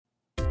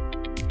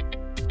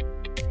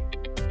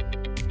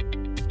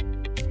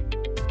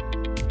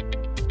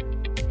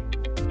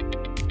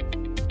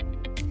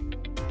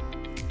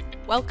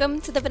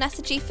Welcome to the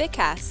Vanessa G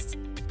Fitcast.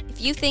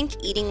 If you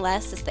think eating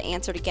less is the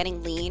answer to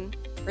getting lean,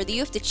 or that you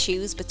have to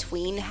choose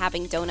between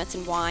having donuts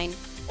and wine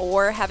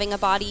or having a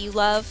body you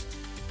love,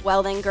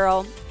 well then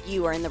girl,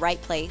 you are in the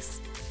right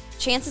place.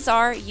 Chances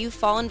are you've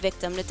fallen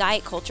victim to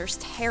diet culture's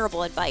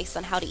terrible advice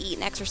on how to eat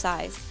and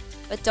exercise.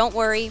 But don't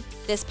worry,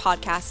 this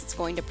podcast is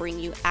going to bring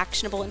you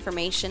actionable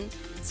information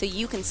so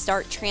you can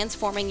start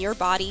transforming your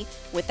body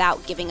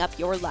without giving up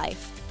your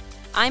life.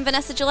 I'm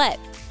Vanessa Gillette,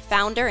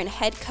 founder and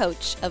head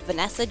coach of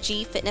Vanessa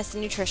G Fitness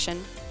and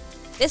Nutrition.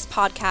 This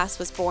podcast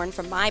was born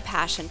from my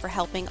passion for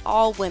helping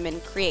all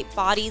women create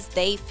bodies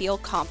they feel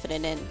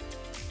confident in.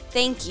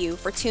 Thank you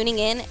for tuning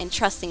in and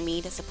trusting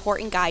me to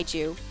support and guide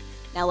you.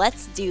 Now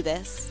let's do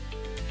this.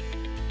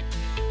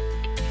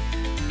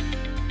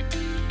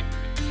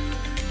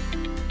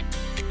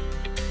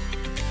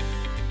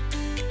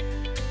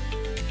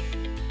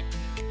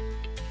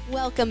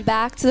 Welcome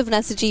back to the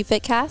Vanessa G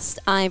Fitcast.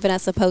 I'm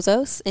Vanessa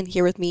Pozos, and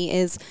here with me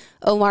is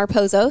Omar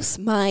Pozos,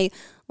 my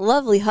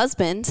lovely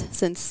husband,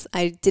 since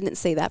I didn't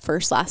say that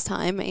first last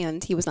time,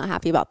 and he was not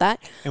happy about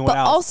that. But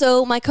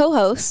also my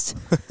co-host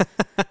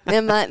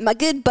and my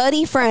good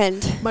buddy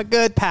friend. My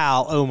good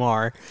pal,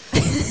 Omar.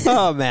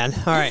 Oh, man.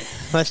 All right.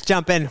 Let's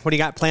jump in. What do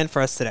you got planned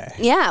for us today?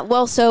 Yeah.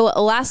 Well, so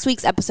last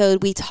week's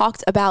episode, we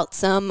talked about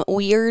some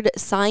weird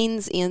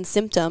signs and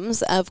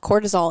symptoms of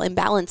cortisol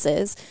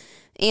imbalances.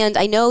 And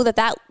I know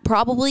that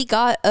probably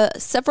got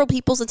several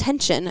people's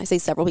attention. I say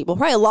several people,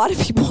 probably a lot of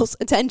people's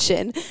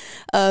attention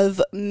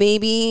of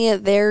maybe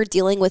they're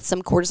dealing with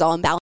some cortisol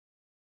imbalance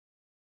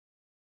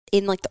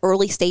in like the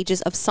early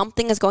stages of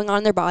something is going on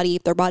in their body.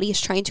 Their body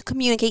is trying to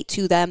communicate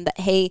to them that,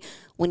 hey,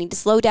 we need to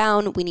slow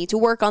down. We need to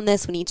work on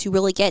this. We need to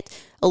really get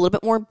a little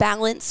bit more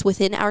balance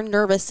within our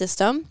nervous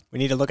system. We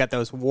need to look at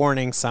those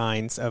warning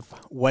signs of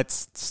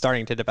what's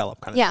starting to develop.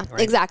 Kind of thing,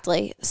 right?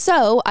 Exactly.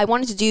 So I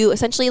wanted to do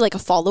essentially like a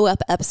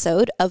follow-up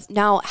episode of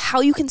now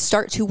how you can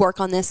start to work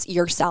on this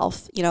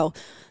yourself. You know,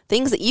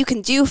 things that you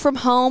can do from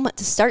home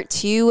to start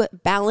to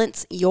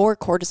balance your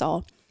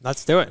cortisol.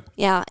 Let's do it.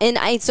 Yeah. And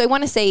I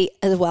want to say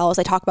as well as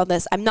I talk about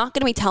this, I'm not going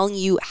to be telling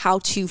you how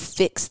to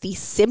fix the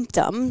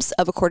symptoms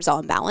of a cortisol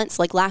imbalance.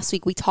 Like last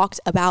week, we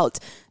talked about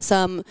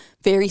some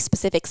very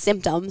specific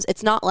symptoms.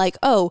 It's not like,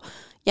 oh,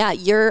 yeah,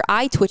 your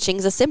eye twitching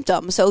is a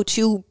symptom. So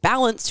to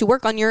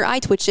work on your eye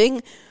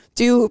twitching,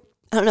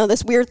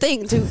 this weird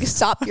thing to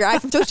stop your eye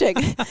from twitching.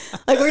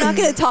 Like, we're not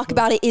going to talk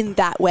about it in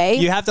that way.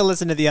 You have to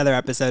listen to the other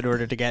episode in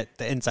order to get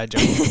the inside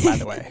joke, by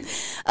the way.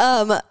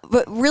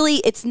 But really,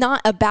 it's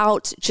not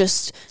about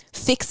just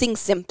fixing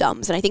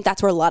symptoms. And I think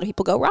that's where a lot of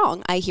people go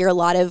wrong. I hear a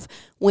lot of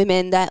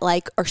women that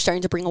like are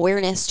starting to bring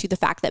awareness to the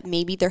fact that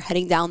maybe they're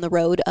heading down the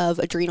road of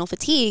adrenal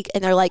fatigue.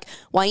 And they're like,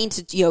 well, I need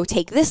to,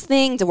 take this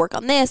thing to work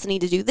on this. I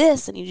need to do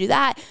this. I need to do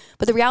that.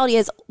 But the reality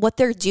is what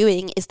they're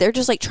doing is they're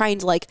just like trying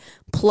to like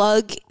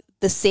plug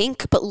the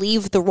sink, but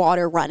leave the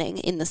water running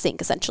in the sink,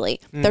 essentially.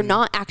 They're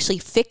not actually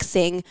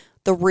fixing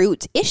the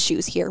root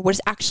issues here, what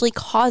is actually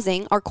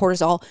causing our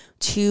cortisol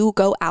to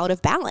go out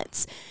of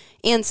balance.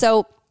 And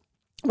so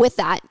with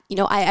that,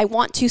 I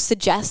want to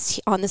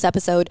suggest on this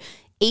episode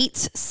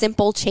 8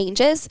 simple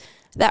changes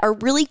that are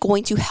really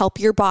going to help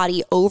your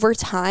body over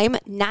time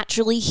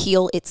naturally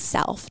heal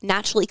itself,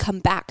 naturally come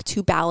back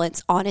to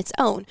balance on its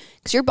own.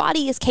 Because your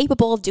body is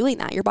capable of doing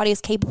that. Your body is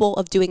capable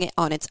of doing it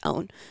on its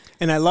own.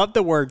 And I love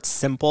the word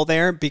simple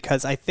there,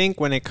 because I think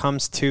when it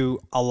comes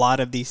to a lot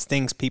of these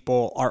things,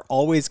 people are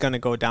always going to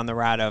go down the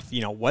route of,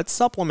 what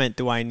supplement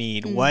do I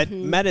need? What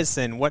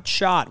medicine? What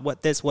shot?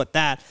 What this? What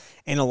that?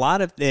 And a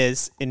lot of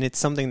this, and it's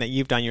something that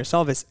you've done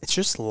yourself, is it's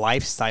just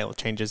lifestyle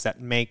changes that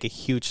make a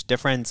huge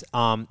difference.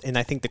 And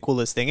I think the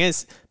coolest thing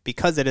is,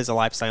 because it is a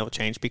lifestyle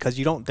change, because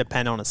you don't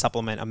depend on a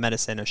supplement, a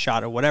medicine, a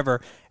shot, or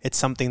whatever, it's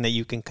something that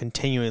you can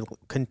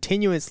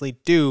continuously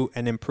do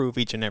and improve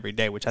each and every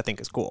day, which I think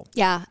is cool.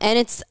 Yeah. And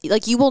it's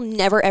like, you will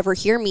never ever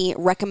hear me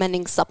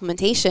recommending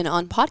supplementation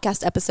on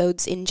podcast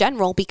episodes in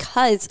general,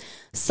 because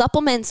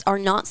supplements are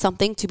not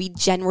something to be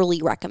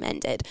generally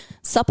recommended.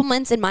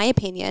 Supplements, in my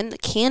opinion,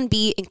 can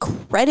be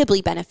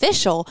incredibly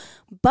beneficial,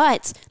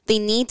 but they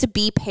need to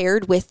be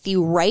paired with the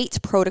right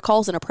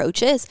protocols and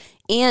approaches,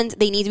 and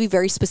they need to be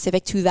very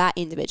specific to that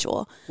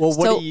individual. Well,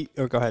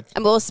 go ahead.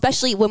 Well,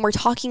 especially when we're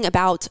talking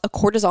about a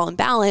cortisol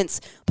imbalance,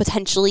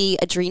 potentially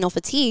adrenal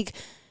fatigue,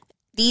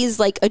 these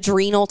like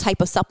adrenal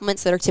type of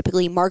supplements that are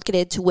typically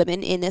marketed to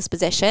women in this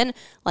position,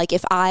 like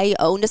if I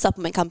owned a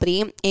supplement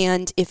company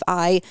and if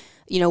I,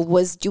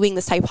 was doing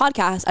this type of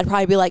podcast, I'd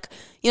probably be like,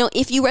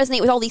 if you resonate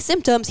with all these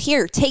symptoms,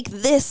 here, take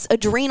this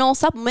adrenal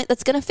supplement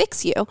that's going to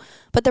fix you.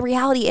 But the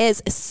reality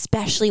is,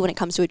 especially when it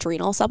comes to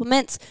adrenal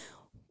supplements,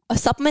 a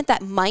supplement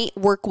that might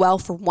work well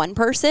for one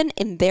person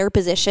in their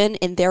position,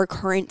 in their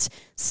current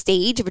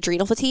stage of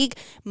adrenal fatigue,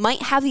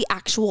 might have the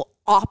actual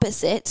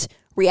opposite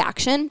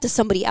reaction to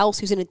somebody else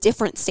who's in a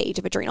different stage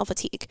of adrenal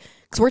fatigue.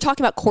 Because we're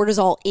talking about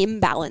cortisol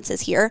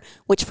imbalances here,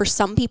 which for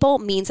some people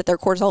means that their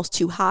cortisol is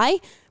too high.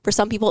 For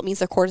some people, it means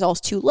their cortisol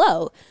is too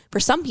low. For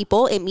some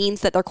people, it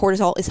means that their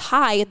cortisol is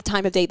high at the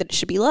time of day that it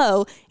should be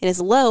low and is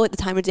low at the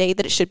time of day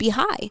that it should be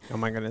high. Oh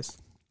my goodness.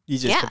 You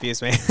just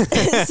confused me.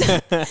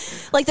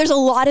 Like there's a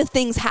lot of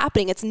things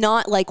happening. It's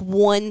not like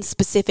one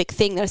specific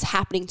thing that is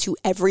happening to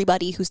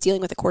everybody who's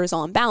dealing with a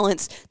cortisol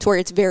imbalance to where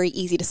it's very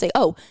easy to say,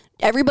 oh,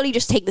 everybody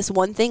just take this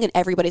one thing and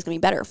everybody's going to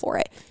be better for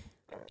it.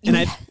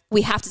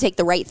 We have to take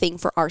the right thing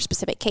for our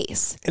specific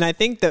case. And I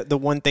think that the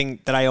one thing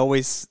that I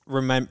always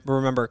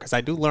remember, because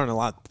I do learn a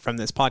lot from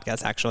this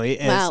podcast, actually,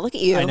 is, wow, look at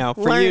you. I know,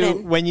 for you,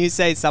 when you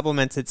say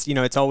supplements, it's,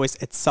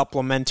 it's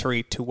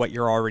supplementary to what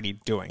you're already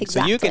doing.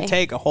 Exactly. So you can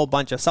take a whole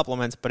bunch of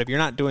supplements, but if you're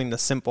not doing the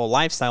simple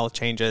lifestyle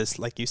changes,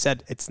 like you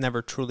said, it's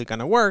never truly going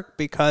to work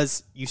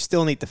because you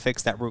still need to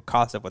fix that root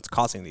cause of what's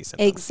causing these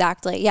symptoms.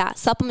 Exactly. Yeah.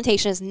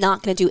 Supplementation is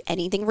not going to do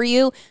anything for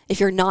you if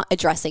you're not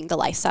addressing the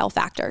lifestyle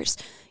factors.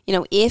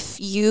 If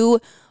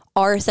you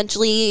are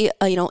essentially,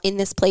 in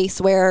this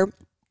place where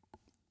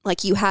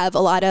like you have a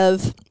lot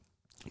of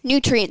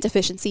nutrient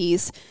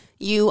deficiencies,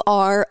 you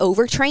are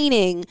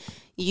overtraining,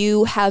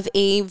 you have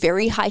a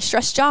very high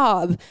stress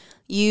job,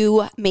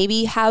 you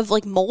maybe have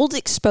like mold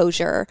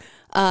exposure,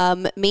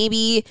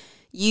 maybe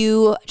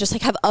you just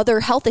like have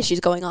other health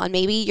issues going on.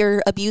 Maybe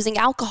you're abusing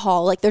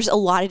alcohol. Like there's a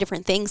lot of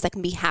different things that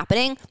can be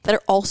happening that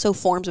are also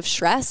forms of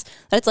stress.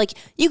 That it's like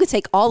you could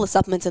take all the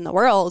supplements in the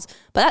world,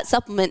 but that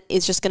supplement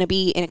is just going to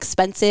be an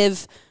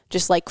expensive,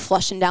 just like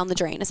flushing down the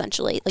drain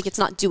essentially. Like it's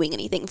not doing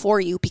anything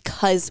for you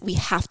because we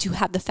have to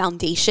have the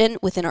foundation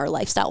within our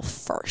lifestyle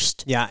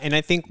first. Yeah. And I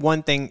think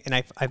one thing,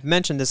 and I've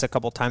mentioned this a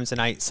couple of times,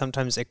 and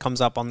sometimes it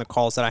comes up on the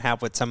calls that I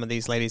have with some of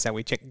these ladies that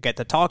we get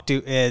to talk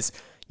to is,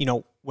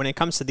 when it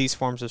comes to these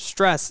forms of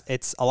stress,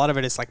 a lot of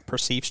it is like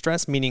perceived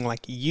stress, meaning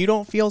like you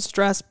don't feel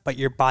stress, but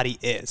your body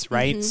is,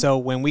 right? Mm-hmm. So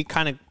when we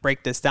kind of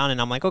break this down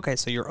and I'm like, okay,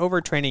 so you're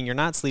overtraining, you're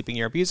not sleeping,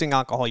 you're abusing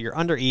alcohol, you're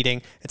under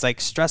eating. It's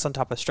like stress on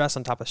top of stress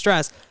on top of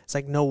stress. It's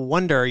like no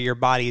wonder your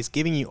body is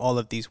giving you all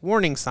of these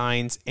warning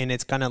signs, and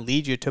it's going to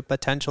lead you to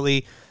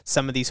potentially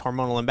some of these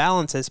hormonal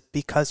imbalances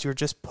because you're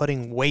just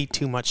putting way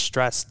too much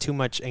stress, too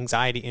much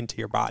anxiety into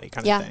your body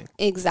kind of thing.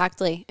 Yeah,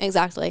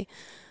 exactly.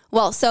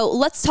 Well, so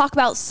let's talk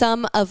about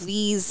some of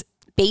these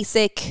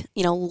basic,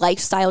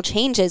 lifestyle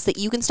changes that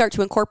you can start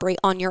to incorporate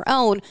on your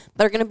own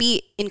that are going to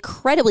be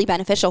incredibly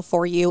beneficial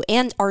for you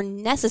and are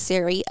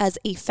necessary as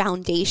a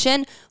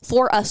foundation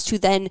for us to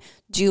then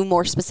do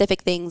more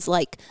specific things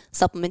like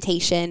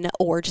supplementation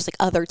or just like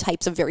other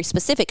types of very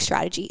specific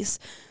strategies.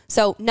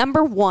 So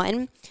number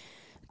one,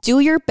 do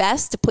your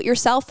best to put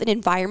yourself in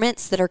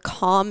environments that are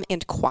calm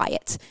and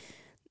quiet.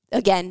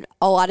 Again,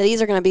 a lot of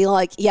these are going to be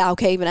like, yeah,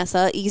 okay,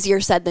 Vanessa,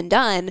 easier said than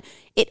done.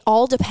 It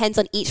all depends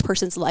on each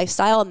person's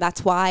lifestyle. And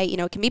that's why,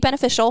 it can be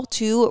beneficial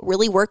to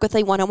really work with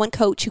a one-on-one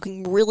coach who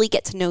can really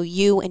get to know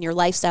you and your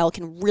lifestyle,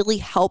 can really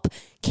help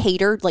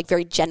cater like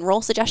very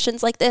general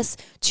suggestions like this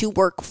to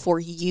work for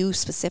you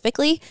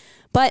specifically.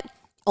 But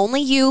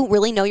only you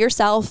really know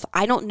yourself.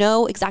 I don't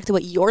know exactly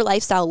what your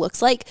lifestyle looks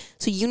like.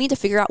 So you need to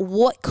figure out,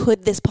 what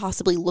could this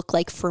possibly look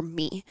like for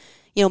me?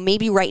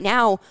 Maybe right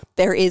now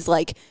there is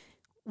like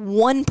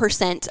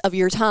 1% of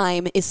your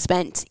time is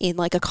spent in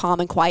like a calm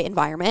and quiet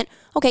environment.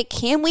 Okay,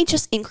 can we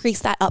just increase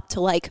that up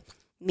to like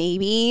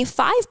maybe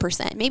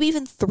 5%, maybe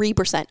even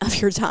 3% of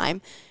your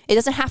time? It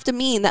doesn't have to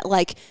mean that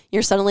like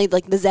you're suddenly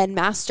like the Zen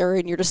master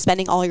and you're just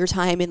spending all your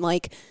time in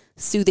like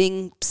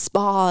soothing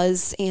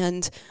spas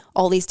and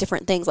all these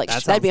different things. Like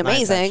that'd be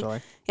amazing.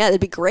 Nice, yeah,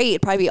 that'd be great.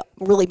 It'd probably be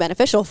really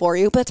beneficial for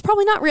you, but it's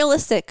probably not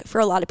realistic for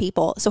a lot of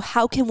people. So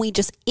how can we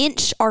just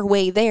inch our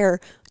way there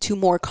to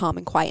more calm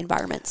and quiet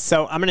environments?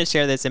 So I'm going to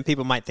share this, and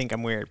people might think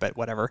I'm weird, but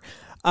whatever.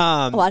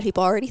 A lot of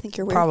people already think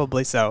you're weird.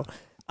 Probably so.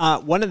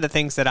 One of the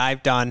things that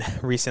I've done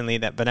recently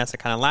that Vanessa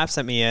kind of laughs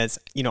at me is,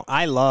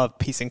 I love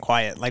peace and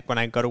quiet. Like when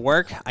I go to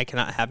work, I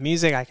cannot have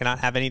music. I cannot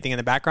have anything in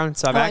the background.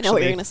 So I know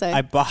what you're going to say.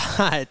 I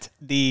bought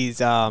these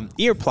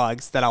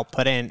earplugs that I'll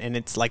put in, and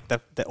it's like the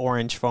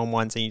orange foam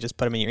ones, and you just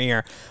put them in your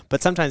ear.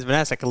 But sometimes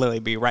Vanessa could literally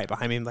be right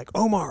behind me and like,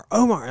 Omar.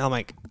 And I'm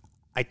like,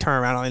 I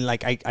turn around and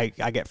like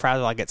I get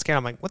frazzled, I get scared.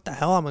 I'm like, what the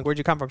hell? I'm like, where'd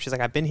you come from? She's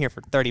like, I've been here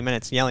for 30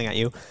 minutes yelling at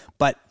you.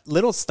 But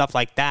little stuff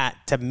like that,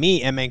 to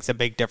me, it makes a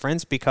big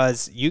difference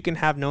because you can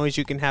have noise,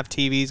 you can have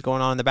TVs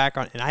going on in the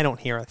background, and I don't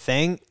hear a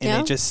thing.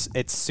 And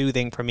it's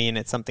soothing for me, and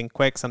it's something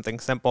quick, something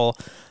simple.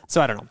 So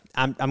I don't know.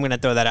 I'm going to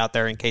throw that out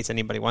there in case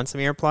anybody wants some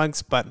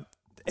earplugs, but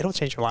it'll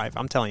change your life.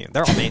 I'm telling you,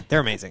 they're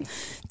amazing.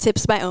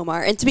 Tips by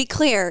Omar. And to be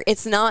clear,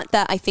 it's not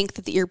that I think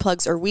that the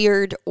earplugs are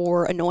weird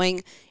or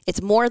annoying.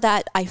 It's more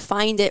that I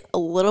find it a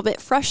little bit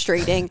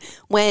frustrating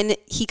when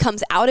he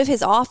comes out of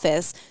his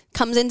office,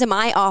 comes into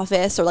my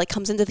office, or like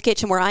comes into the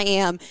kitchen where I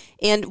am,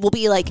 and will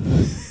be like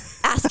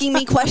asking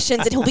me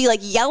questions, and he'll be like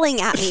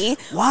yelling at me.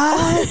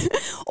 What?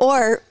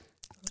 Or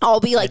I'll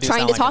be like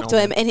trying to talk to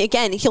him, and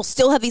again, he'll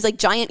still have these like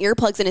giant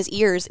earplugs in his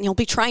ears, and he'll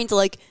be trying to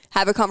like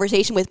have a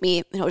conversation with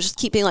me, and I'll just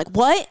keep being like,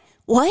 what?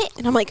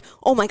 And I'm like,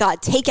 oh my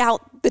God, take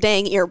out the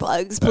dang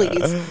earplugs,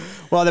 please.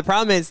 Well, the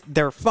problem is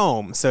they're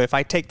foam, so if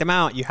I take them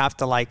out, you have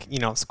to like,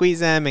 squeeze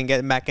them and get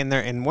them back in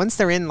there, and once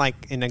they're in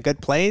like in a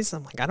good place,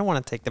 I'm like, I don't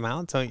want to take them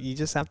out, so you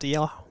just have to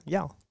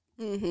yell.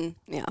 Mm-hmm.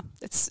 Yeah,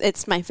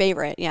 it's my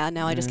favorite. Yeah,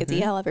 now I just get to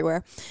yell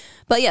everywhere.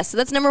 But yeah, so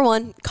that's number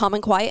one, calm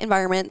and quiet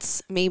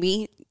environments.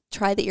 Maybe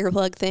try the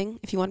earplug thing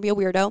if you want to be a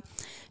weirdo.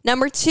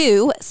 Number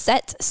 2,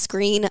 set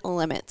screen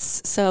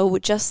limits. So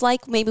just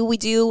like maybe we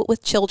do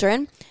with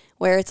children,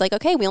 where it's like,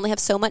 okay, we only have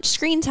so much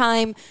screen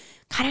time,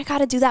 kind of got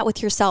to do that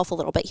with yourself a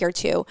little bit here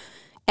too.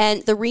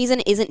 And the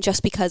reason isn't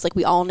just because like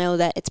we all know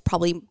that it's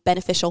probably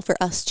beneficial for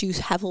us to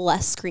have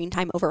less screen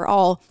time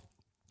overall.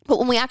 But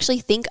when we actually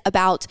think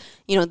about,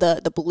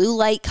 the blue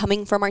light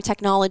coming from our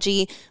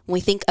technology, when we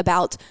think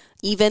about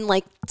even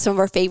like some of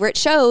our favorite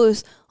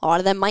shows, a lot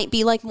of them might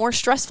be like more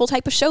stressful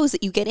type of shows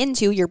that you get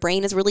into. Your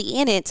brain is really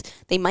in it.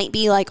 They might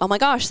be like, oh my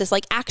gosh, this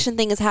like action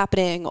thing is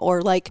happening.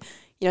 Or like,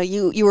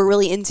 you were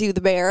really into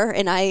The Bear.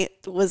 And I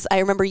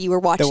remember you were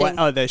watching.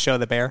 The show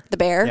The Bear? The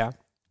Bear. Yeah.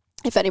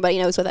 If anybody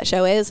knows what that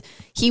show is,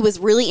 he was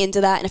really into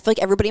that. And I feel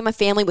like everybody in my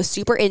family was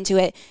super into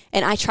it.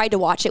 And I tried to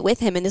watch it with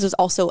him. And this was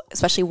also,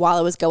 especially while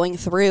I was going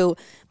through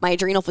my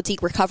adrenal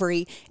fatigue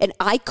recovery, and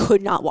I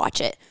could not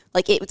watch it.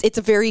 Like it's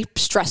a very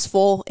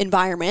stressful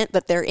environment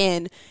that they're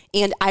in.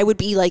 And I would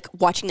be like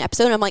watching the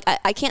episode and I'm like,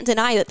 I can't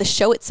deny that the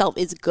show itself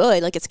is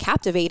good. Like it's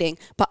captivating,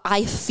 but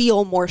I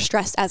feel more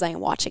stressed as I am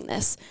watching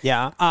this.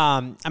 Yeah.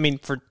 I mean,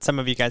 for some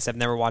of you guys that have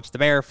never watched The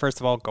Bear, first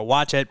of all, go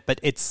watch it. But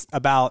it's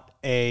about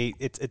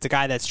it's a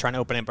guy that's trying to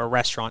open up a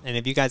restaurant. And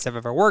if you guys have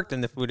ever worked in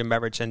the food and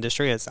beverage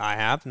industry, as I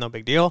have, no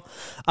big deal.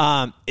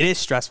 It is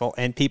stressful.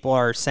 And people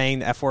are saying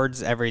the F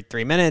words every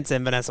 3 minutes.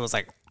 And Vanessa was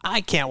like,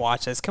 I can't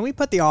watch this. Can we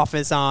put The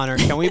Office on, or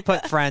can we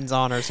put Friends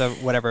on, or so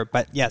whatever?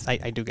 But yes,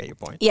 I do get your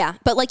point. Yeah,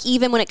 but like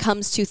even when it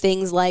comes to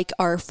things like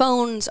our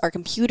phones, our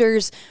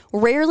computers,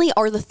 rarely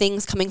are the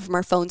things coming from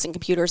our phones and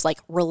computers like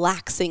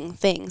relaxing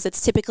things. It's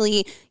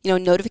typically,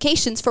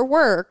 notifications for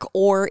work,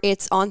 or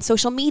it's on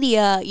social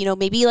media,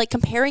 maybe like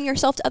comparing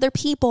yourself to other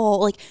people.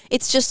 Like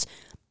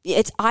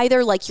it's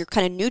either like you're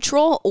kind of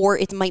neutral, or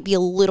it might be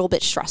a little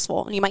bit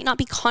stressful. And you might not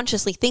be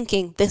consciously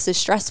thinking this is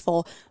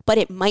stressful, but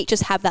it might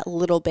just have that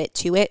little bit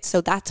to it.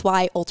 So that's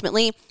why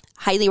ultimately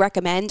highly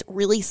recommend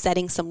really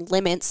setting some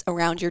limits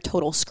around your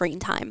total screen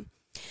time.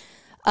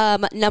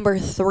 Number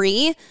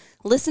 3,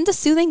 listen to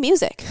soothing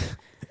music.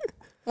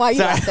 Why are you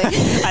laughing?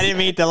 I didn't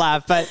mean to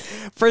laugh, but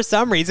for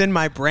some reason,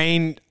 my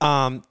brain,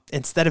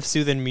 instead of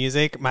soothing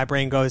music, my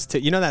brain goes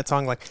to, that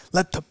song, like,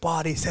 let the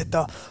bodies hit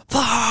the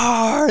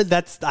floor.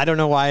 I don't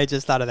know why I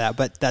just thought of that,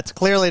 but that's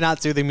clearly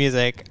not soothing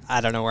music. I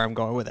don't know where I'm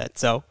going with it.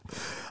 So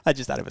I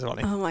just thought it was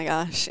funny. Oh my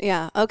gosh.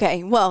 Yeah.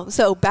 Okay. Well,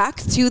 so back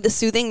to the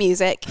soothing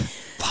music,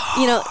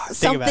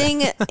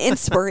 something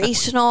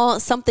inspirational,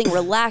 something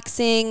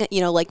relaxing,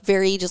 like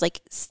very just like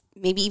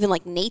maybe even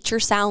like nature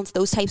sounds,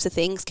 those types of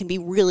things can be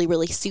really,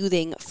 really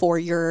soothing for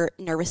your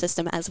nervous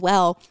system as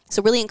well.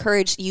 So really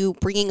encourage you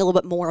bringing a little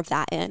bit more of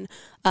that in.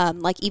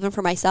 Like even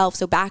for myself,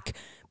 so back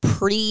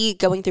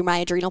going through my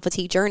adrenal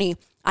fatigue journey,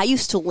 I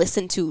used to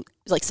listen to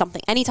like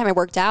something, anytime I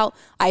worked out,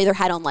 I either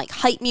had on like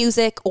hype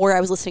music or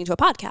I was listening to a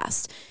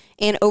podcast.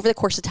 And over the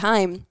course of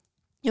time,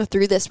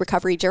 through this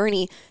recovery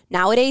journey,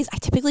 nowadays, I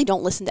typically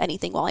don't listen to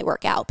anything while I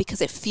work out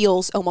because it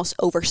feels almost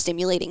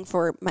overstimulating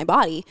for my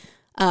body.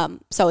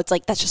 So it's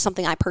like, that's just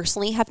something I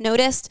personally have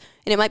noticed,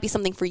 and it might be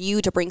something for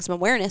you to bring some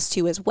awareness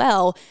to as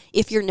well.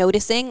 If you're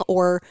noticing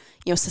or,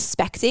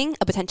 suspecting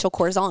a potential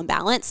cortisol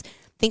imbalance,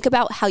 think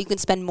about how you can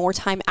spend more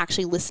time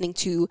actually listening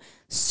to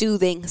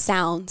soothing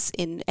sounds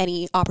in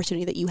any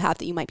opportunity that you have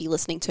that you might be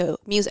listening to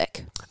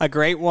music. A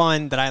great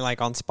one that I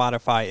like on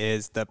Spotify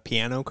is the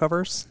piano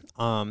covers.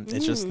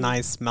 It's just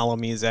nice, mellow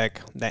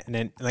music. And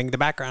then, like, the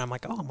background,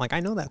 I'm like, I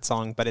know that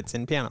song, but it's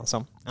in piano.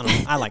 So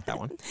I like that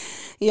one.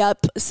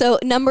 Yep. So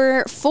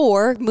number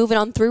 4, moving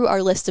on through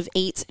our list of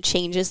 8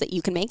 changes that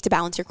you can make to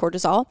balance your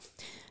cortisol.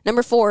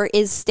 Number 4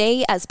 is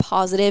stay as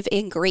positive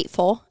and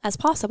grateful as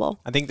possible.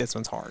 I think this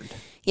one's hard.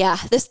 Yeah.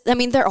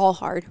 They're all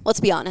hard. Let's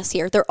be honest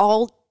here. They're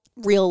all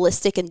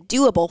realistic and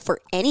doable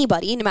for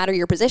anybody, no matter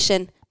your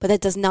position, but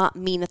that does not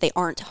mean that they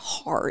aren't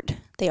hard.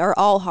 They are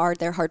all hard.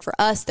 They're hard for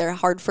us. They're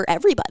hard for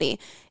everybody.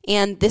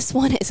 And this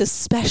one is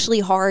especially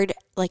hard,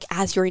 like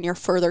as you're in your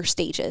further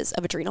stages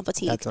of adrenal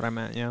fatigue. That's what I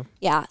meant. Yeah.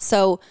 Yeah.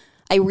 So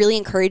I really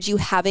encourage you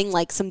having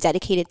like some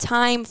dedicated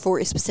time for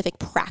a specific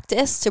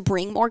practice to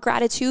bring more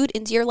gratitude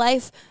into your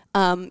life.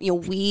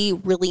 We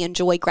really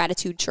enjoy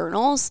gratitude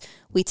journals.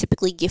 We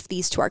typically gift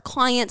these to our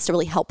clients to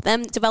really help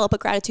them develop a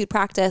gratitude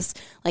practice.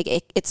 Like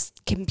it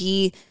can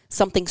be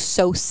something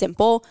so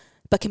simple,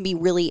 but can be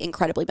really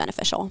incredibly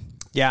beneficial.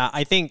 Yeah.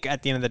 I think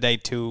at the end of the day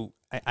too,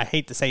 I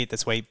hate to say it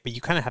this way, but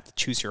you kind of have to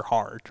choose your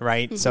heart,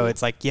 right? Mm-hmm. So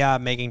it's like,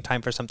 making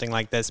time for something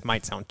like this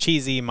might sound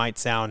cheesy, might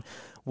sound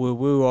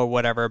woo-woo or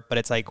whatever, but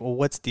it's like, well,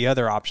 what's the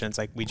other option? It's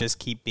like we just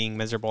keep being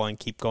miserable and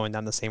keep going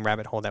down the same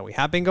rabbit hole that we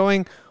have been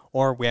going,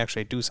 or we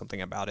actually do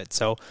something about it.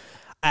 So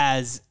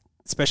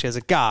especially as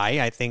a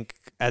guy, I think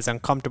as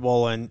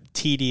uncomfortable and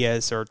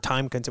tedious or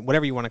time-consuming,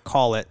 whatever you want to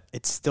call it,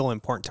 it's still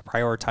important to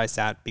prioritize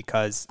that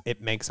because it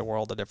makes a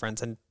world of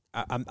difference. And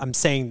I'm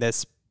saying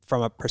this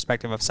from a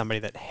perspective of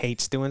somebody that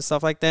hates doing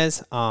stuff like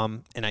this.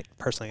 And I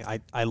personally,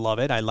 I love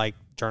it. I like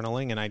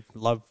journaling, and I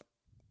love,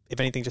 if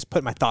anything, just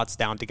put my thoughts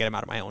down to get them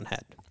out of my own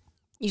head.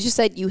 You just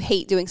said you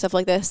hate doing stuff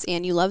like this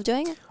and you love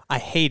doing it? I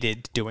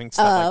hated doing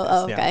stuff like this.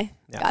 Oh, okay.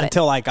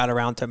 Until I got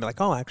around to be like,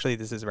 oh, actually,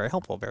 this is very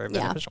helpful, very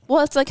beneficial.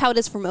 Well, it's like how it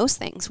is for most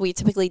things. We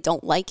typically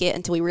don't like it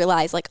until we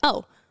realize like,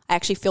 oh, I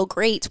actually feel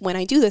great when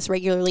I do this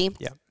regularly.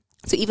 Yeah.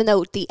 So even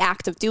though the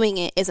act of doing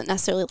it isn't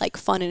necessarily like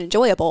fun and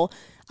enjoyable,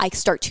 I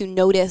start to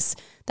notice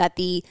that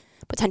the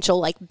potential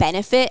like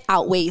benefit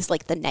outweighs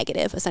like the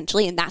negative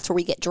essentially. And that's where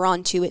we get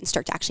drawn to it and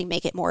start to actually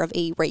make it more of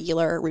a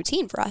regular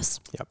routine for us.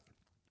 Yep.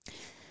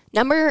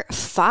 Number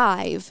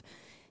 5,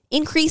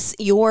 increase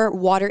your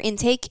water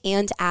intake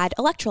and add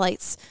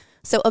electrolytes.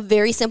 So a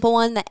very simple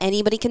one that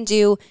anybody can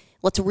do.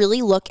 Let's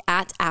really look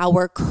at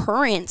our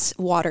current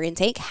water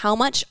intake. How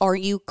much are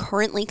you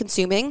currently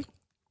consuming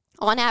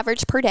on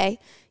average per day?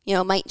 You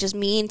know, it might just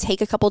mean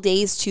take a couple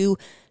days to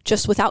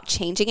just without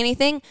changing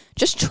anything,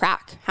 just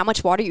track how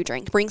much water you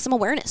drink, bring some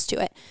awareness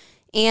to it.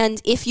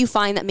 And if you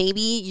find that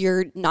maybe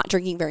you're not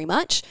drinking very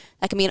much,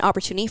 that can be an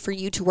opportunity for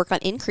you to work on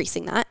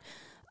increasing that.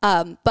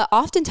 But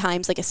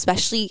oftentimes, like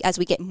especially as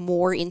we get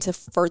more into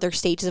further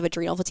stages of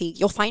adrenal fatigue,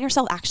 you'll find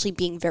yourself actually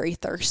being very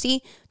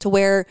thirsty to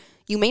where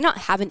you may not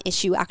have an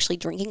issue actually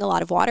drinking a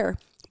lot of water.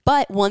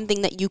 But one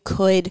thing that you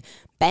could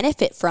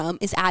benefit from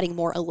is adding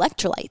more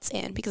electrolytes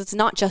in, because it's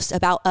not just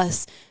about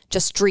us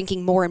just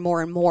drinking more and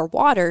more and more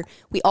water.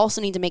 We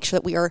also need to make sure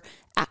that we are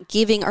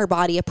giving our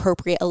body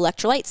appropriate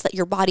electrolytes that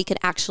your body can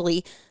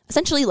actually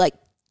essentially like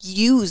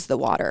use the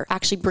water,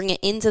 actually bring it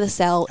into the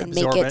cell and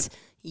make it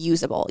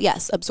usable.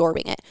 Yes,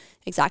 absorbing it.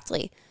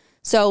 Exactly.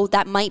 So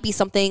that might be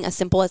something as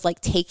simple as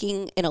like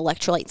taking an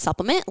electrolyte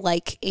supplement,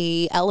 like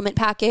a Element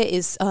packet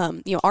is,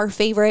 our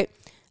favorite.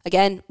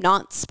 Again,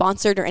 not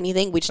sponsored or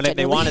anything. We just but if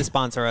they want to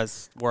sponsor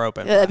us, we're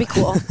open. That'd be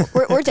cool.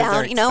 We're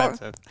down.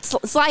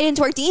 Slide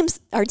into our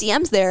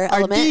DMs there.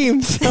 Our Element.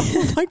 DMs.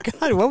 Oh my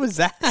God, what was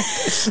that?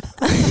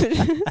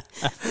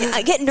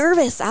 I get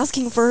nervous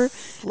asking for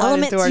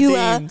Element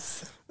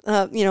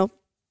to,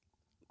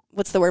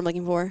 what's the word I'm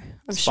looking for?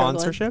 I'm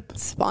Sponsorship. Struggling.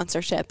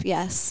 Sponsorship.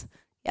 Yes,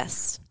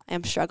 I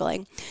am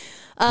struggling.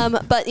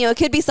 But it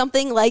could be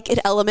something like an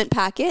Element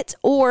packet,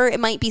 or it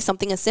might be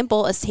something as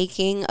simple as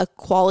taking a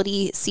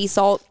quality sea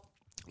salt,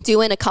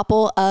 doing a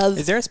couple of...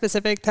 Is there a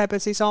specific type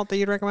of sea salt that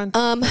you'd recommend?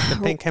 The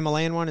pink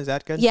Himalayan one, is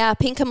that good? Yeah,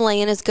 pink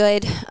Himalayan is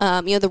good.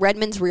 The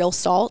Redmond's Real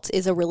Salt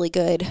is a really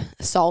good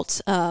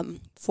salt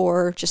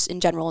for just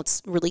in general.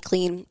 It's really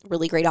clean,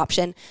 really great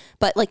option.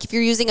 But like if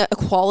you're using a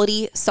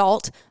quality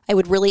salt, I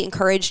would really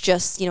encourage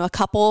just, a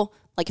couple,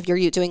 like if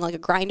you're doing like a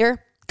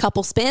grinder,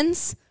 couple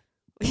spins.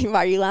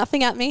 Why are you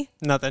laughing at me?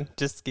 Nothing.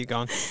 Just keep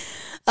going.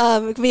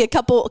 It can be a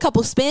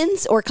couple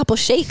spins or a couple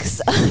shakes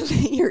of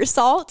your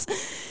salt.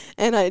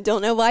 And I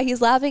don't know why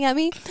he's laughing at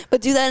me, but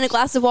do that in a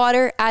glass of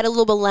water, add a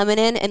little bit of lemon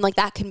in, and like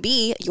that can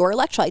be your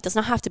electrolyte. It does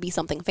not have to be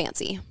something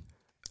fancy.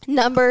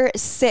 Number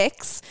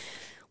 6,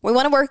 we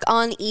want to work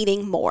on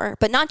eating more,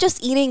 but not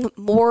just eating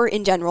more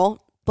in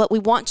general, but we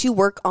want to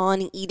work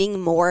on eating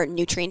more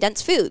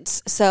nutrient-dense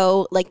foods.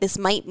 So like this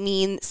might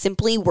mean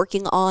simply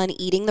working on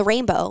eating the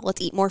rainbow. Let's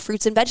eat more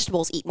fruits and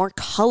vegetables, eat more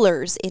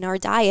colors in our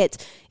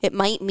diet. It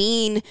might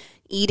mean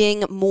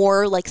eating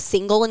more like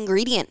single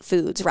ingredient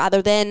foods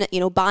rather than,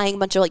 buying a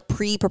bunch of like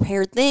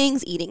pre-prepared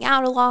things, eating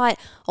out a lot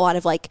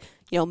of like,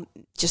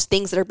 just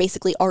things that are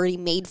basically already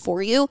made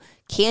for you.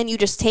 Can you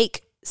just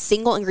take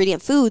single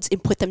ingredient foods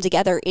and put them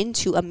together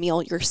into a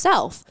meal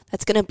yourself?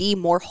 That's going to be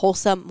more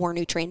wholesome, more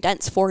nutrient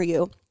dense for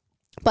you.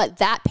 But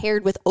that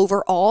paired with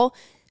overall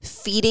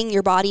feeding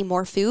your body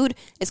more food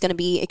is going to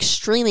be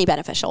extremely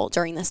beneficial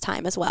during this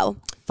time as well.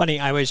 Funny,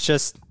 I was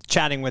just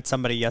chatting with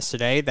somebody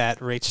yesterday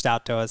that reached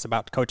out to us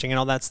about coaching and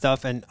all that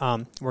stuff, and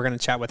we're going to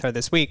chat with her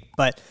this week.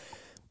 But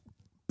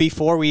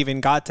before we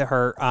even got to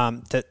her,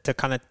 to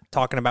kind of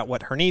talking about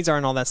what her needs are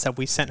and all that stuff,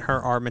 we sent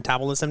her our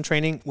metabolism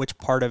training, which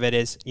part of it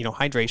is,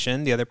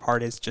 hydration. The other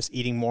part is just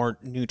eating more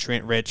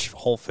nutrient-rich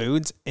whole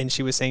foods. And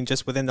she was saying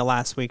just within the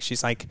last week,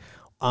 she's like,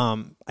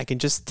 I can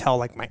just tell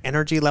like my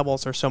energy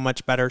levels are so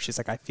much better. She's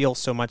like, I feel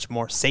so much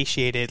more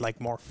satiated, like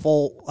more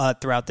full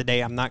throughout the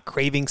day. I'm not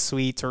craving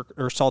sweets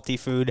or salty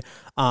food.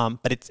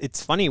 But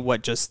it's funny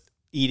what just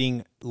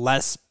eating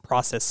less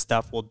processed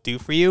stuff will do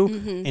for you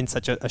in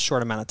such a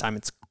short amount of time.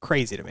 It's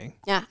crazy to me.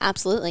 Yeah,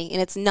 absolutely.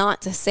 And it's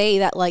not to say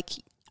that like,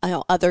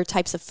 other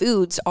types of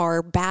foods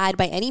are bad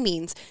by any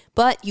means,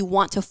 but you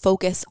want to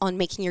focus on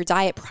making your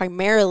diet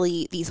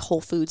primarily these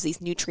whole foods,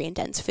 these nutrient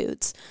dense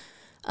foods.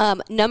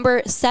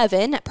 Number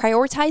 7,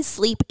 prioritize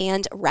sleep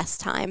and rest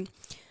time.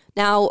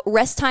 Now,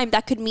 rest time,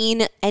 that could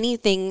mean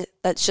anything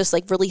that's just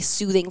like really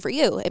soothing for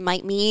you. It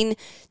might mean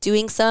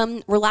doing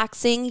some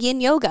relaxing yin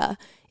yoga.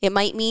 It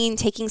might mean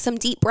taking some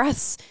deep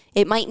breaths.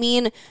 It might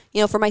mean,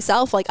 for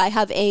myself, like I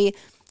have a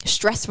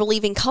stress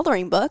relieving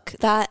coloring book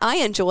that I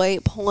enjoy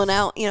pulling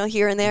out,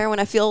 here and there when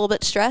I feel a little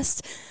bit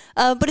stressed.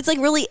 But it's like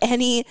really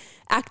any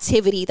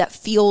activity that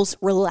feels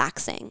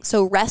relaxing.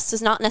 So rest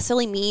does not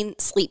necessarily mean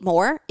sleep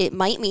more. It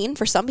might mean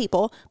for some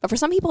people, but for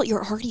some people,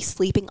 you're already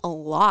sleeping a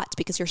lot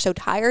because you're so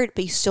tired,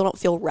 but you still don't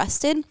feel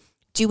rested.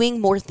 Doing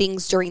more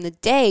things during the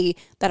day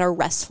that are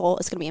restful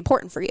is going to be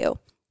important for you.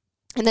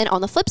 And then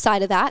on the flip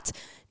side of that,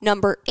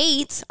 number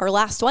 8, our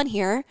last one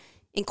here,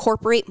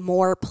 incorporate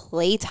more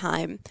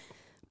playtime.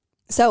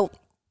 So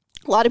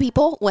a lot of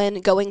people,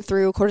 when going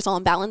through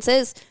cortisol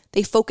imbalances,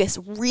 they focus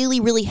really,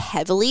 really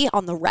heavily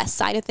on the rest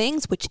side of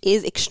things, which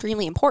is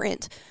extremely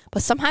important.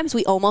 But sometimes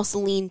we almost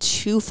lean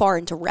too far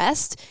into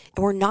rest,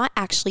 and we're not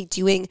actually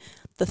doing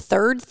the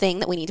third thing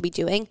that we need to be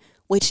doing,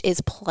 which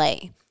is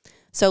play.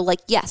 So like,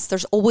 yes,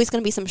 there's always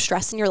going to be some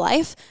stress in your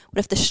life, but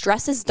if the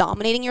stress is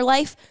dominating your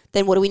life,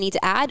 then what do we need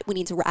to add? We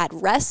need to add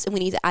rest, and we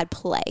need to add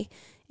play.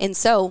 And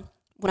so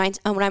when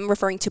I'm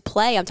referring to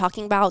play, I'm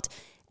talking about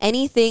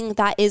anything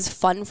that is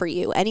fun for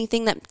you,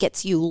 anything that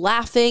gets you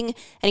laughing,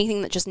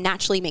 anything that just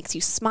naturally makes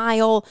you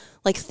smile,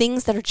 like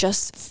things that are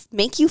just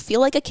make you feel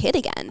like a kid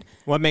again.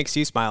 What makes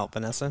you smile,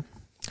 Vanessa?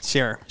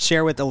 Share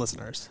with the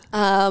listeners.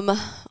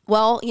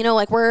 Well,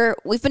 like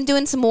we've been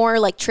doing some more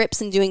like trips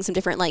and doing some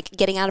different like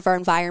getting out of our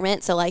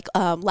environment. So like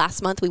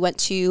last month we went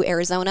to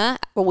Arizona.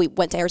 Well, we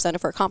went to Arizona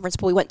for a conference,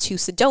 but we went to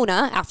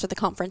Sedona after the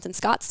conference in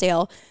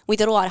Scottsdale. We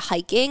did a lot of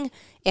hiking,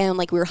 and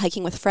like we were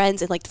hiking with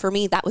friends, and like for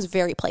me that was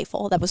very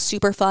playful. That was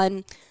super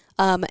fun.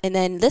 And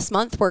then this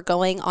month we're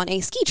going on a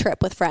ski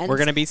trip with friends. We're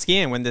going to be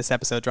skiing when this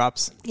episode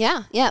drops.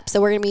 Yeah.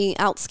 So we're going to be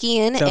out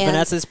skiing. So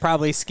Vanessa's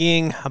probably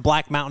skiing a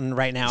black mountain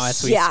right now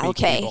as we speak. Yeah,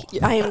 okay.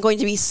 I am going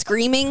to be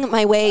screaming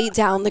my way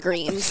down the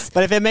greens.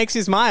 But if it makes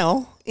you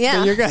smile,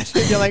 yeah, you're good.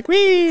 You're like,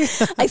 wee.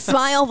 I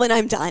smile when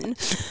I'm done.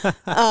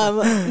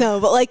 No,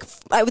 but like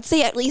I would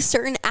say at least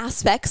certain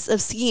aspects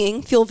of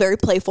skiing feel very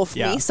playful for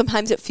me.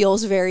 Sometimes it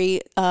feels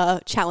very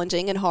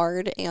challenging and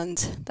hard, and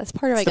that's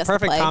part of, I guess, the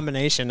perfect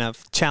combination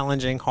of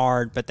challenging,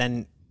 hard, but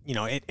then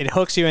it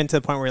hooks you into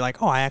the point where you're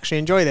like, oh, I actually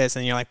enjoy this,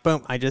 and you're like,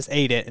 boom, I just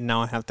ate it, and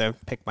now I have to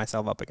pick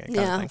myself up again.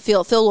 Yeah,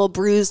 feel a little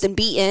bruised and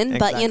beaten,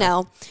 exactly.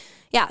 But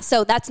yeah.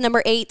 So that's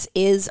number 8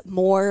 is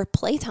more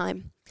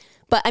playtime.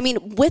 But I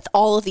mean, with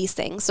all of these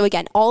things, so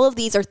again, all of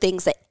these are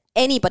things that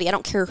anybody, I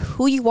don't care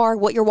who you are,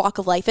 what your walk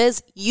of life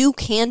is, you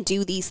can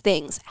do these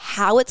things.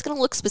 How it's going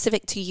to look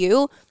specific to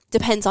you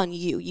depends on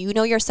you. You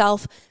know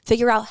yourself,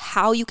 figure out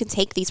how you can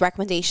take these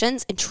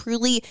recommendations and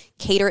truly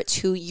cater it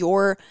to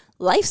your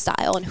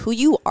lifestyle and who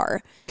you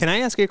are. Can I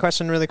ask you a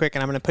question really quick?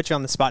 And I'm going to put you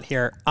on the spot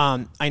here.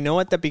 I know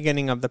at the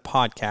beginning of the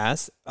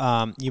podcast,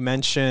 you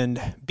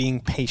mentioned being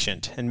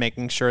patient and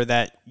making sure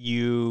that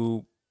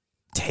you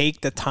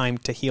take the time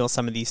to heal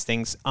some of these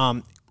things.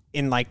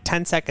 In like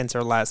 10 seconds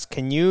or less,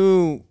 can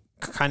you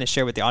kind of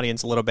share with the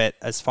audience a little bit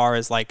as far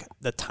as like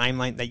the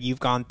timeline that you've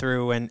gone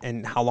through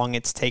and how long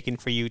it's taken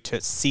for you to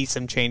see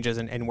some changes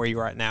and where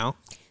you're at now?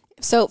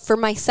 So for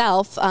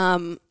myself,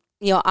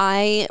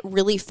 I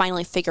really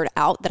finally figured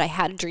out that I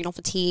had adrenal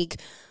fatigue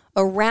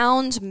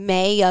around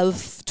May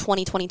of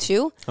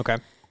 2022. Okay.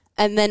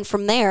 And then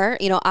from there,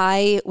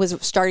 I was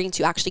starting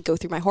to actually go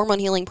through my hormone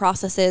healing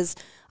processes.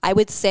 I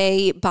would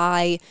say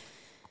by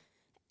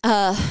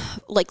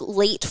like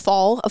late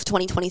fall of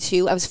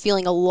 2022, I was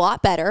feeling a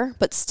lot better,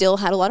 but still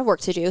had a lot of work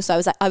to do. So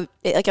I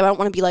don't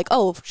want to be like,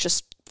 oh,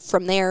 just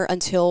from there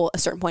until a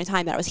certain point in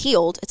time that I was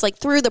healed. It's like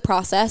through the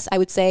process, I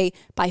would say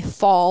by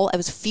fall, I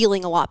was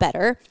feeling a lot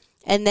better.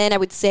 And then I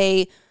would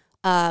say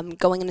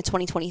going into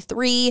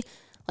 2023,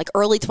 like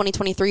early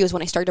 2023 was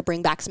when I started to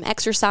bring back some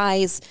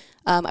exercise.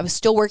 I was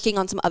still working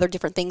on some other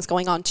different things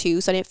going on too,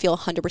 so I didn't feel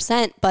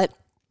 100%. But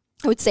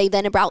I would say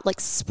then about like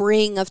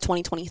spring of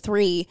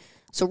 2023,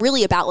 so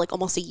really about like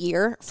almost a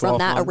year from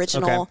that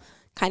original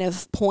kind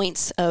of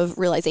point of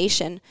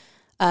realization,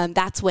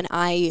 that's when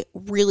I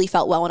really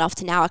felt well enough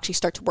to now actually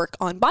start to work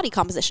on body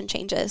composition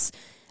changes.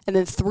 And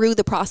then through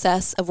the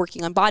process of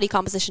working on body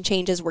composition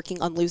changes,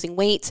 working on losing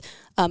weight,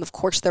 of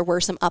course, there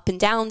were some up and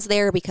downs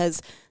there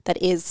because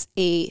that is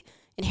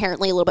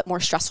inherently a little bit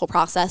more stressful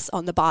process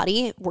on the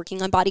body,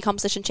 working on body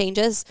composition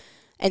changes.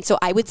 And so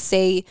I would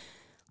say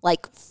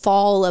like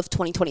fall of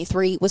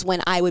 2023 was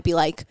when I would be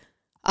like,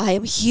 I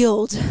am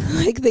healed.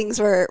 Like things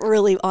were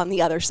really on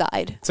the other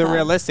side. So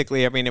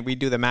realistically, I mean, if we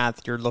do the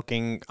math, you're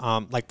looking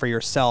like for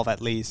yourself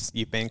at least,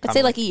 you've been I'd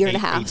say like a year and a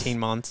half, 18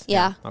 months.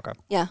 Yeah. Okay.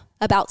 Yeah,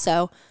 about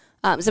so.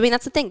 So I mean,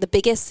 that's the thing. The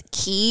biggest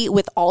key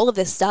with all of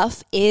this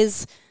stuff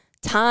is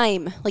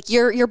time. Like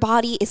your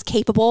body is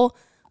capable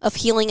of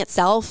healing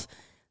itself,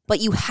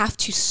 but you have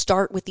to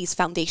start with these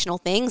foundational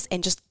things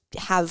and just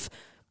have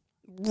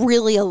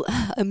really an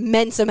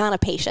immense amount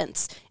of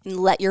patience and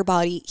let your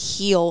body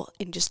heal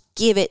and just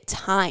give it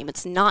time.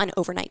 It's not an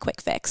overnight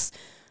quick fix.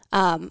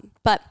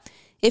 But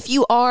if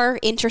you are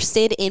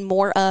interested in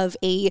more of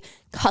a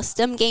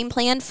custom game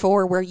plan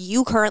for where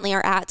you currently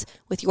are at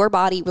with your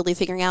body, really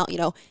figuring out,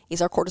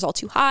 is our cortisol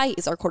too high?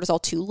 Is our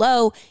cortisol too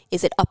low?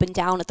 Is it up and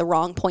down at the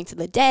wrong points of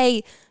the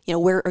day?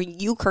 Where are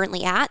you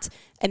currently at?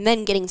 And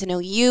then getting to know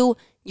you,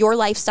 your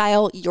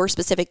lifestyle, your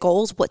specific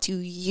goals. What do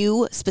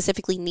you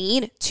specifically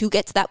need to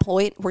get to that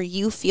point where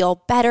you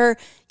feel better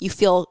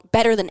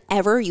than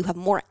ever, you have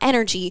more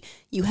energy,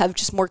 you have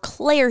just more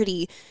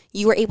clarity,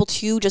 you are able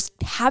to just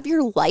have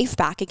your life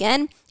back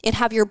again and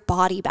have your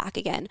body back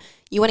again.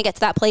 You want to get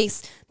to that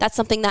place. That's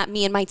something that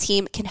me and my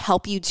team can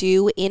help you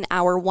do in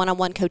our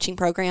one-on-one coaching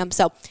program.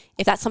 So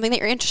if that's something that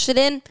you're interested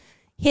in,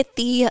 hit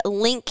the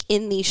link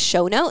in the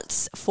show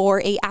notes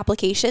for a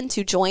application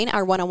to join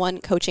our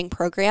one-on-one coaching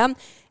program.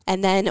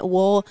 And then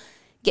we'll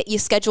get you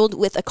scheduled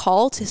with a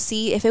call to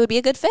see if it would be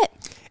a good fit.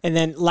 And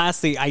then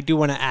lastly, I do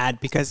want to add,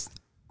 because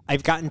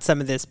I've gotten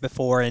some of this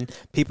before and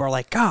people are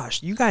like,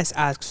 gosh, you guys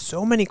ask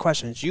so many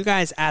questions. You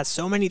guys ask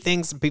so many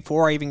things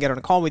before I even get on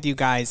a call with you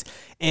guys.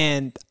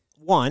 And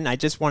one, I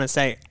just want to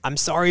say, I'm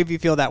sorry if you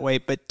feel that way.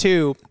 But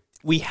two,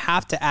 we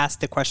have to ask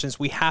the questions.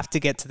 We have to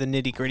get to the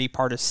nitty gritty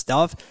part of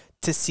stuff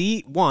to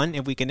see, one,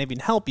 if we can even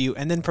help you.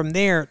 And then from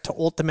there to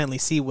ultimately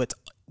see what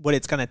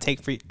it's going to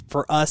take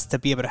for us to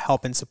be able to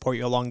help and support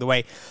you along the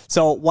way.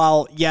 So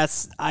while,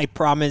 yes, I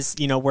promise,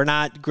 we're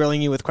not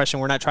grilling you with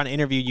questions. We're not trying to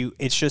interview you.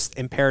 It's just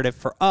imperative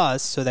for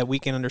us so that we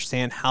can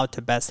understand how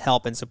to best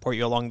help and support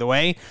you along the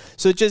way.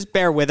 So just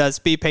bear with us.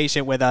 Be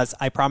patient with us.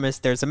 I promise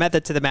there's a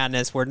method to the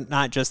madness. We're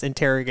not just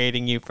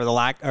interrogating you for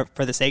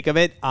the sake of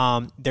it.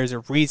 There's a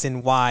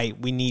reason why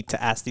we need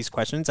to ask these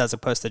questions as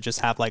opposed to just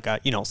have like a,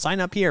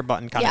 sign up here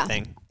button kind of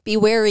thing. Be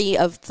wary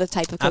of the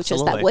type of coaches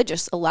Absolutely. that would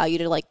just allow you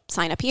to like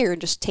sign up here and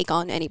just take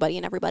on anybody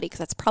and everybody, because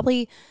that's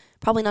probably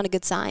not a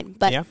good sign.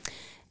 But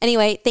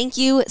anyway, thank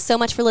you so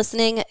much for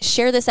listening.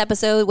 Share this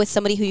episode with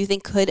somebody who you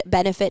think could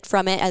benefit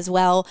from it as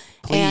well.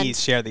 Please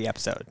share the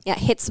episode. Yeah,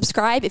 hit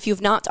subscribe if you've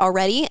not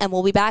already, and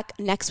we'll be back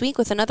next week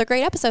with another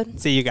great episode.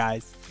 See you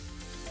guys.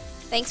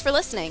 Thanks for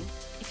listening.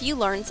 If you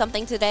learned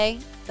something today,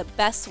 the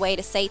best way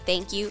to say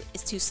thank you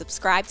is to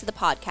subscribe to the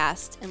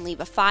podcast and leave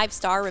a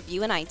 5-star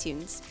review in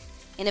iTunes.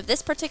 And if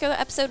this particular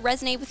episode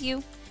resonated with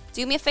you,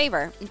 do me a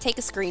favor and take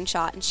a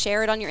screenshot and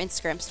share it on your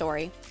Instagram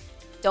story.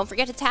 Don't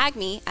forget to tag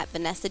me at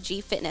Vanessa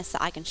G Fitness so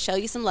I can show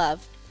you some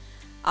love.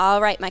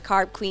 All right, my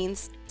carb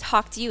queens,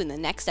 talk to you in the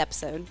next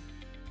episode.